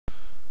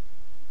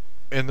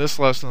in this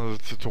lesson of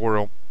the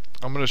tutorial,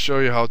 I'm going to show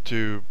you how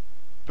to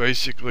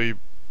basically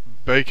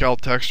bake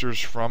out textures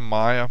from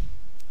Maya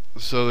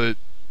so that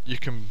you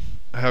can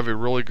have a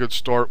really good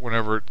start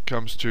whenever it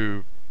comes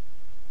to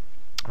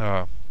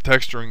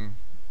texturing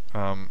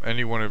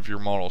any one of your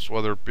models,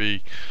 whether it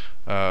be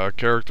a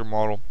character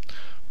model,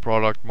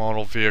 product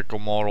model, vehicle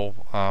model,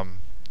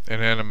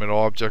 inanimate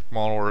object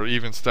model, or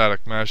even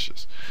static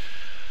meshes.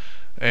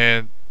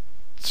 And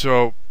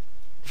so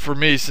for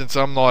me, since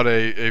I'm not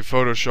a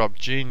Photoshop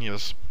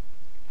genius,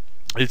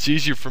 it's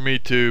easier for me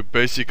to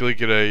basically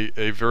get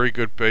a very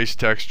good base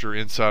texture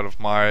inside of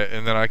Maya,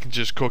 and then I can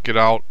just cook it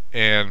out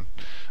and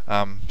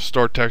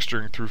start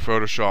texturing through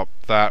Photoshop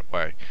that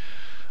way.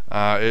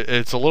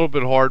 It's a little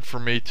bit hard for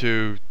me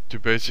to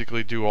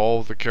basically do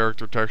all of the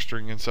character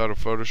texturing inside of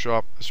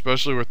Photoshop,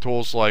 especially with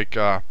tools like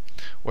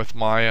with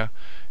Maya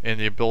and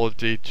the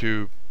ability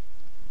to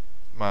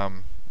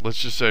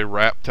let's just say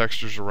wrap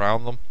textures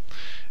around them.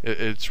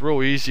 It's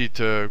real easy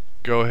to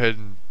go ahead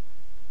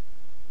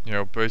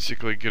and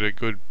basically get a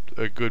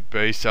good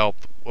base out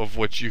of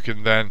which you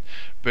can then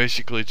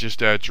basically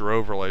just add your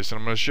overlays. And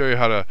I'm going to show you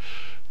how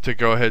to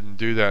go ahead and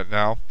do that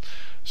now.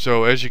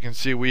 So as you can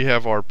see, we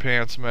have our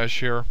pants mesh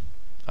here,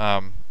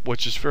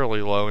 which is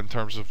fairly low in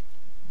terms of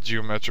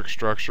geometric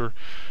structure,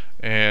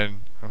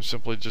 and I'm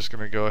simply just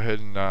going to go ahead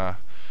and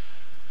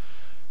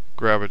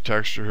grab a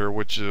texture here,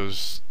 which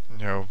is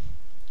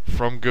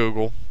from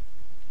Google.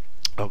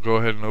 I'll go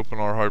ahead and open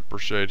our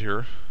hypershade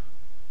here,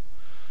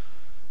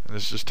 and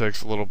this just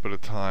takes a little bit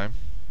of time.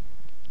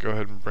 Go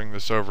ahead and bring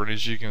this over, and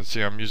as you can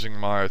see, I'm using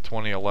Maya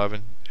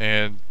 2011,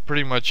 and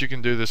pretty much you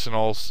can do this in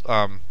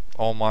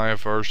all Maya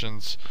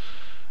versions.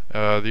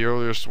 The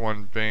earliest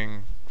one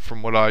being,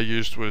 from what I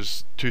used,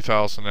 was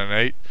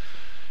 2008,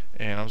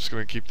 and I'm just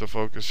going to keep the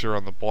focus here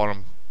on the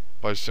bottom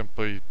by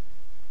simply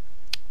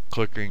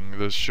clicking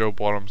this Show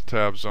Bottom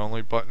Tabs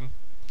Only button.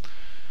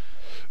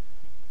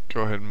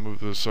 Go ahead and move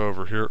this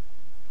over here.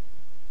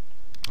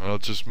 I'll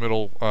just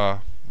middle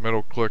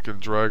click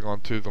and drag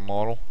onto the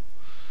model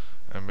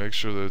and make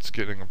sure that it's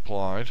getting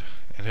applied,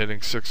 and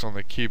hitting 6 on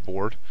the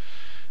keyboard.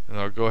 And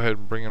I'll go ahead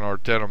and bring in our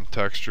denim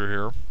texture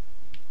here.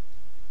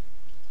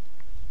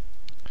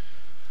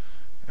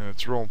 And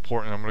it's real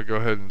important. I'm going to go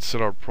ahead and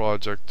set our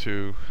project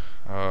to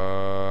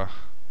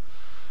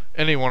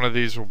any one of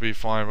these will be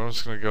fine, but I'm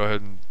just going to go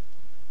ahead and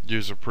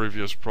use a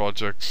previous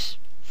projects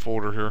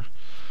folder here.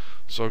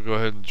 So I'll go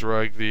ahead and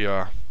drag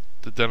the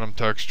denim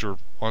texture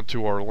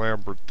onto our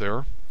Lambert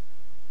there.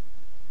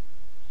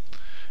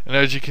 And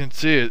as you can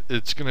see,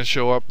 it's going to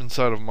show up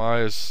inside of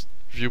Maya's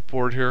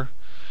viewport here.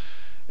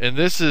 And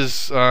this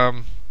is,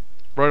 right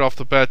off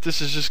the bat, this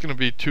is just going to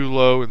be too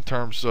low in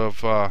terms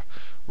of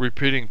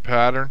repeating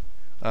pattern.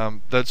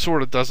 That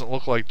sort of doesn't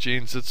look like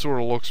jeans. It sort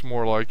of looks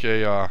more like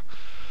a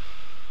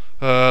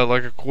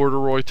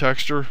corduroy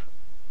texture.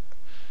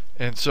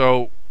 And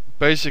so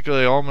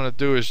basically all I'm going to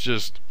do is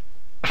just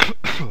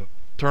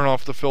turn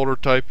off the filter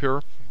type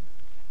here,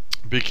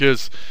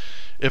 because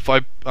if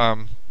I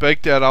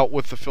bake that out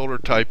with the filter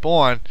type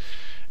on,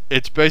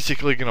 it's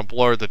basically going to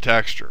blur the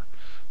texture.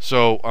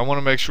 So I want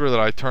to make sure that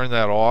I turn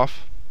that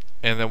off,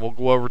 and then we'll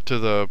go over to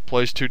the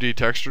Place 2D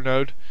texture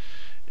node,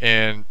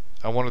 and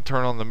I want to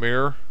turn on the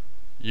mirror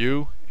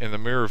U and the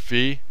mirror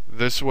V.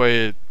 This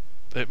way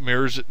it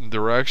mirrors it in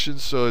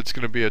directions, so it's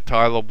going to be a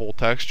tileable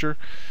texture.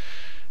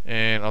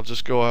 And I'll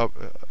just go up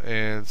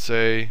and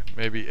say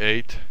maybe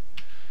 8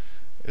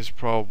 is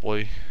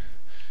probably,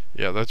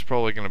 yeah, that's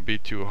probably going to be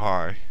too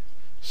high.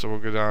 So we'll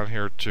go down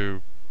here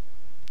to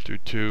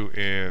 2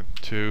 and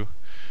 2.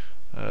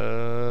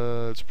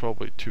 It's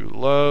probably too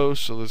low,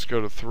 so let's go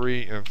to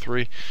 3 and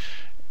 3,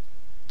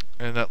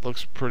 and that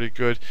looks pretty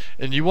good.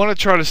 And you want to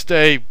try to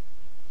stay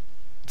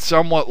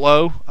somewhat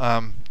low.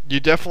 You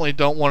definitely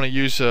don't want to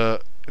use an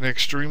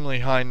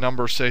extremely high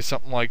number, say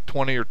something like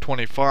 20 or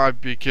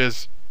 25,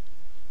 because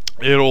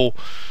it'll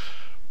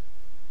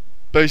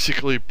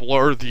basically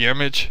blur the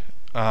image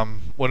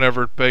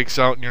whenever it bakes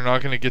out, and you're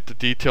not going to get the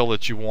detail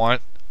that you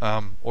want,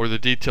 or the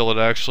detail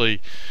that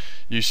actually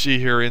you see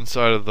here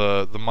inside of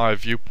the My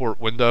Viewport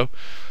window.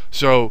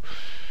 So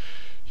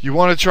you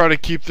want to try to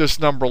keep this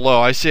number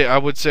low. I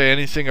would say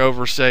anything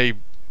over, say,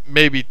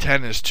 maybe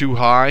 10 is too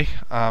high,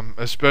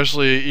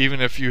 especially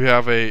even if you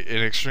have an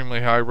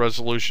extremely high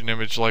resolution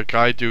image like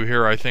I do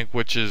here, I think,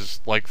 which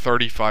is like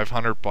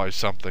 3500 by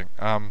something.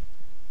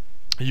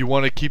 You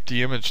want to keep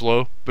the image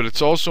low, but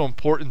it's also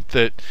important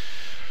that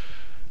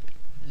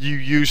you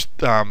use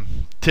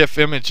TIFF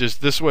images.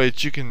 This way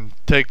that you can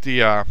take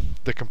the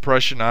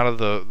compression out of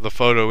the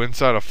photo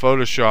inside of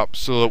Photoshop,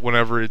 so that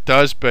whenever it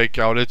does bake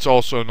out, it's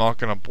also not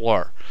going to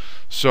blur.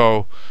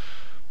 So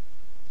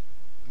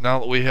now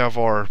that we have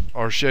our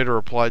shader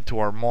applied to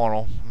our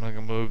model, I'm going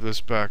to move this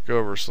back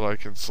over so I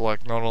can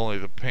select not only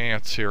the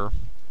pants here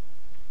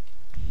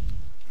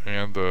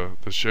and the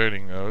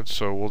shading node.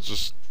 So we'll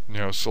just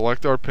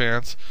select our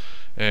pants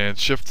and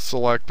shift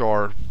select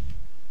our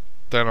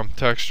denim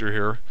texture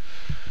here,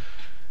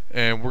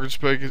 and we're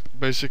just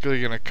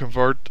basically going to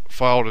convert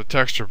file to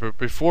texture. But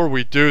before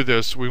we do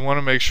this, we want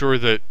to make sure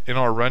that in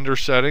our render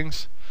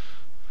settings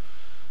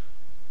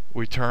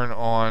we turn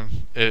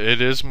on,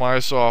 it is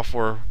Maya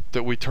software,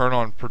 that we turn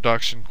on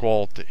production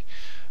quality.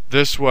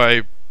 This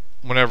way,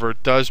 whenever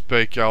it does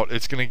bake out,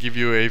 it's going to give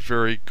you a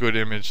very good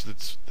image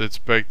that's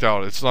baked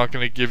out. It's not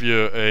going to give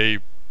you a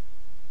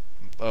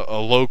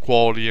low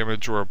quality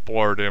image or a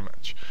blurred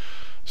image.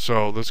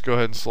 So let's go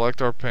ahead and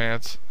select our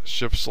pants,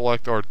 shift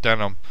select our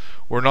denim.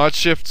 We're not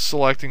shift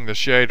selecting the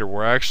shader,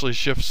 we're actually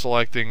shift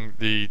selecting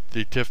the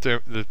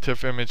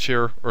TIFF image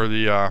here, or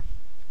the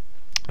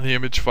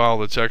image file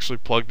that's actually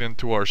plugged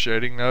into our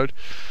shading node.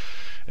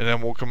 And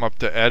then we'll come up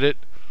to edit,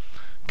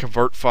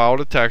 convert file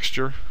to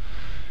texture,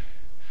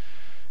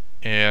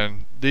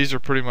 and these are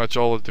pretty much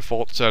all the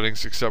default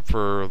settings except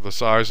for the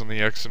size on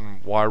the X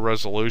and Y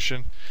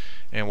resolution.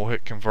 And we'll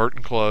hit convert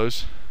and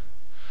close,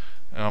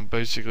 and I'm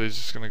basically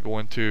just going to go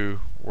into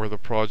where the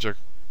project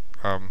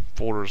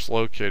folder is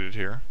located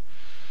here,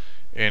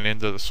 and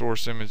into the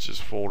source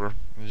images folder.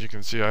 As you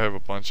can see, I have a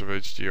bunch of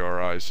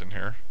HDRIs in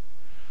here.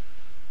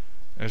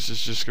 And this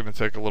is just going to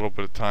take a little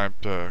bit of time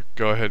to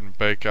go ahead and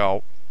bake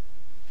out.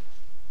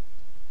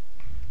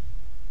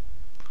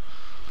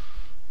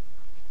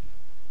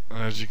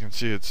 And as you can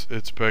see,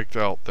 it's baked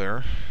out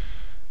there.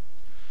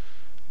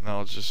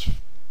 Now it's just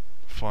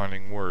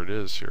finding where it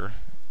is here,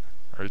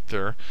 right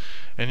there,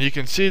 and you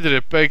can see that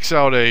it bakes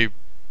out a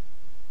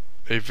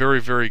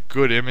very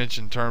good image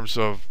in terms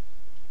of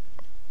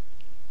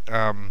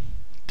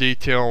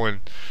detail. And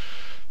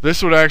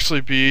this would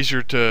actually be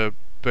easier to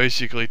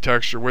basically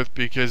texture with,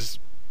 because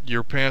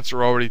your pants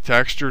are already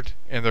textured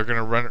and they're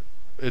gonna render,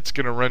 it's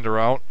gonna render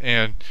out,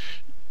 and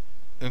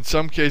in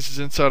some cases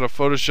inside of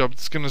Photoshop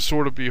it's gonna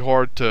sort of be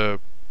hard to,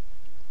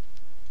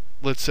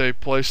 let's say,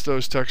 place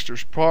those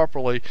textures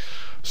properly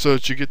so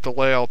that you get the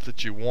layout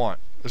that you want,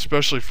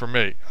 especially for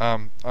me.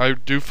 I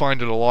do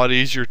find it a lot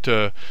easier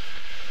to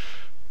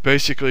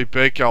basically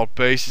bake out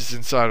bases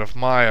inside of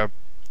Maya,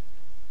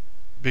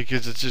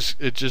 because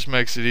it just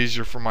makes it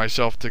easier for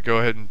myself to go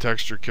ahead and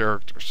texture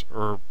characters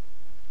or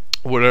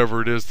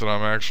whatever it is that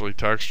I'm actually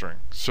texturing.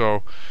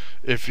 So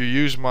if you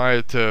use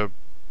Maya to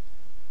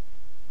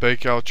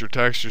bake out your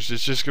textures,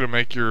 it's just going to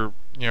make your,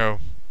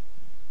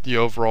 the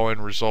overall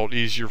end result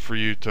easier for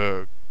you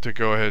to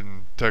go ahead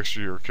and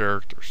texture your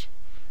characters.